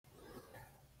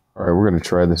All right, we're going to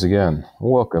try this again.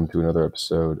 Welcome to another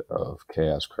episode of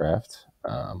ChaosCraft.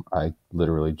 I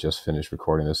literally just finished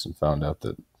recording this and found out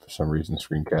that for some reason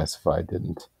Screencastify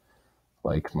didn't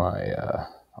like my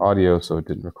audio, so it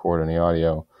didn't record any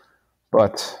audio.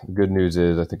 But the good news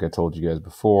is, I think I told you guys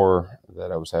before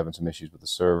that I was having some issues with the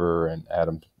server and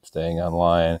Adam staying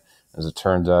online. As it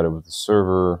turns out, it was the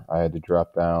server. I had to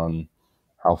drop down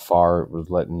how far it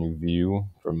was letting you view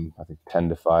from, I think, 10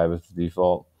 to 5 as the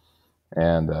default.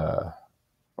 And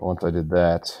once I did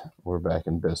that, we're back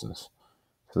in business.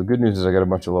 So the good news is I got a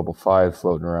bunch of level 5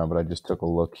 floating around, but I just took a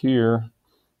look here,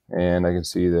 and I can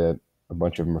see that a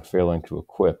bunch of them are failing to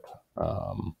equip.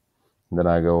 Then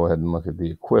I go ahead and look at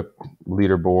the equip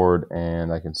leaderboard,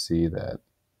 and I can see that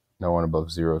no one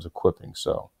above 0 is equipping.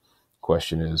 So the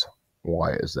question is,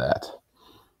 why is that?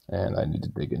 And I need to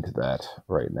dig into that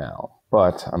right now.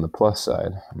 But on the plus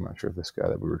side, I'm not sure if this guy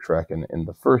that we were tracking in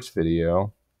the first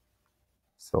video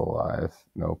still alive.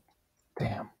 Nope.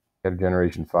 Damn. Got a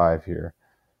generation 5 here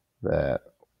that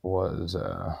was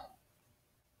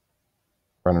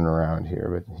running around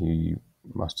here, but he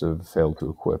must have failed to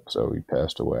equip, so he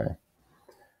passed away.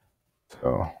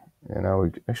 So, we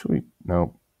actually,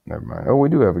 nope, never mind. Oh, we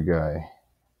do have a guy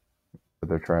that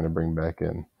they're trying to bring back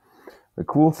in. The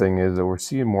cool thing is that we're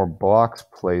seeing more blocks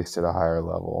placed at a higher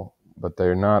level, but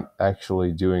they're not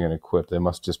actually doing an equip. They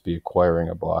must just be acquiring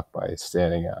a block by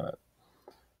standing on it.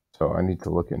 So I need to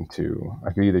look into,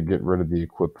 I could either get rid of the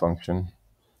equip function,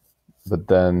 but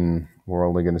then we're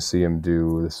only going to see him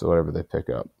do this whatever they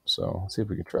pick up. So let's see if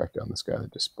we can track down this guy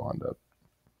that just spawned up.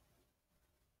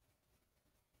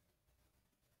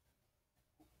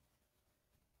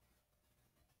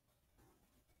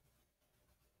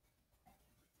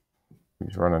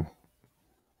 He's running.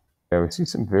 Yeah, we see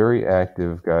some very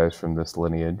active guys from this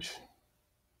lineage.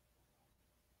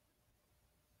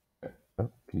 Oh,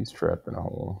 he's trapped in a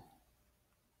hole.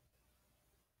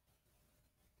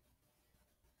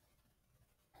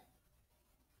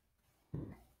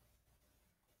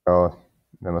 Oh,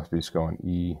 they must be just going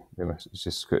E. It's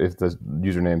just, if the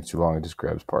username's too long, it just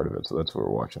grabs part of it. So that's what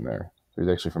we're watching there. So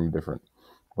he's actually from a different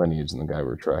lineage than the guy we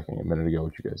were tracking a minute ago,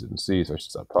 which you guys didn't see, so I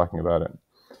should stop talking about it.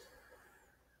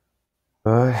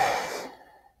 But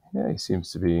yeah, he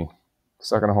seems to be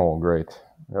stuck in a hole. Great.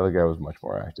 The other guy was much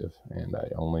more active, and I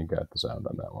only got the sound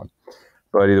on that one.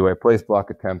 But either way, place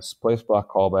block attempts, place block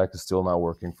callback is still not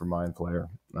working for Mind Flayer.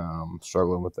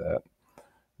 Struggling with that.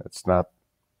 It's not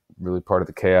really part of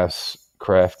the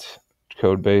ChaosCraft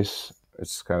code base.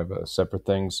 It's kind of a separate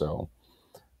thing. So,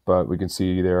 but we can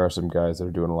see there are some guys that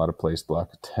are doing a lot of place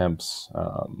block attempts.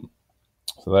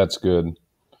 So that's good.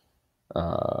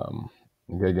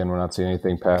 Again, we're not seeing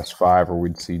anything past 5 where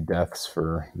we'd see deaths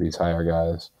for these higher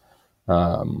guys.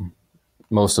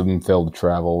 Most of them failed to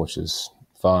travel, which is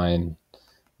fine.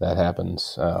 That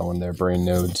happens when their brain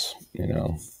nodes,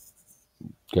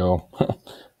 go.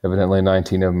 Evidently,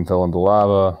 19 of them fell into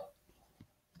lava.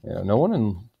 No one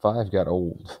in 5 got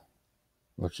old,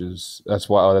 that's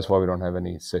why we don't have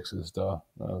any 6s. Duh,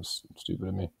 that was stupid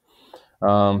of me.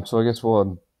 So I guess while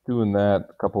I'm doing that,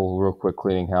 a couple real quick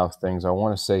cleaning house things. I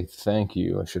want to say thank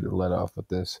you. I should have led off with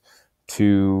this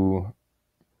to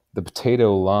the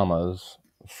Potato Llamas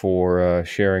for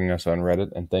sharing us on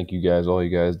Reddit, and thank you guys, all you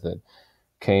guys that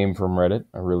came from Reddit.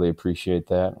 I really appreciate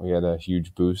that. We had a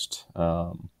huge boost.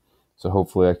 So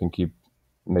hopefully I can keep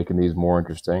making these more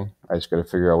interesting. I just got to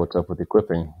figure out what's up with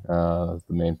equipping. That's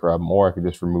the main problem, or I could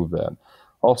just remove that.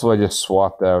 Also, I just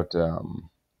swapped out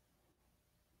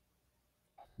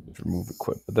just remove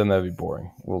equip, but then that'd be boring.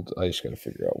 I just got to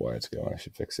figure out why it's going. I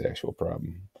should fix the actual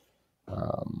problem.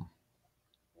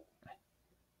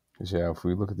 Because yeah, if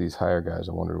we look at these higher guys,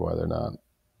 I wonder why they're not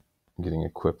getting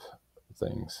equip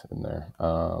things in there.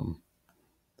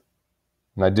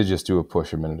 And I did just do a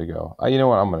push a minute ago. You know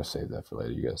what? I'm going to save that for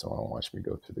later. You guys don't want to watch me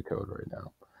go through the code right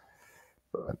now.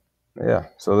 But yeah,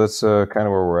 so that's kind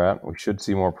of where we're at. We should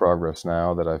see more progress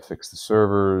now that I've fixed the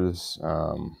servers.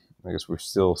 I guess we're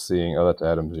still seeing, that's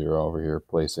Adam Zero over here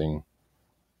placing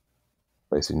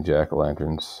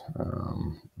jack-o'-lanterns.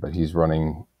 But he's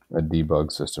running a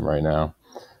debug system right now.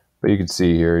 But you can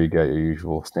see here, you got your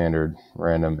usual standard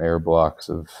random air blocks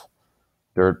of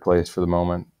dirt placed for the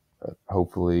moment. But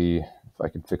hopefully, if I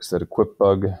can fix that equip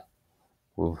bug,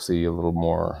 we'll see a little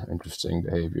more interesting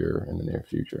behavior in the near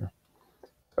future.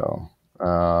 So,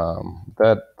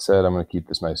 that said, I'm going to keep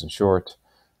this nice and short.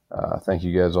 Thank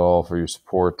you guys all for your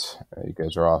support. You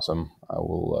guys are awesome. I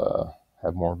will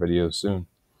have more videos soon.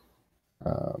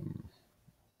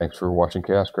 Thanks for watching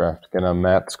ChaosCraft. Again, I'm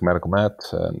Matt, Schematical Matt,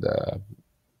 and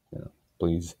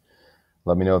please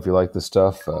let me know if you like this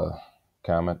stuff.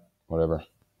 Comment, whatever.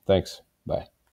 Thanks. Bye.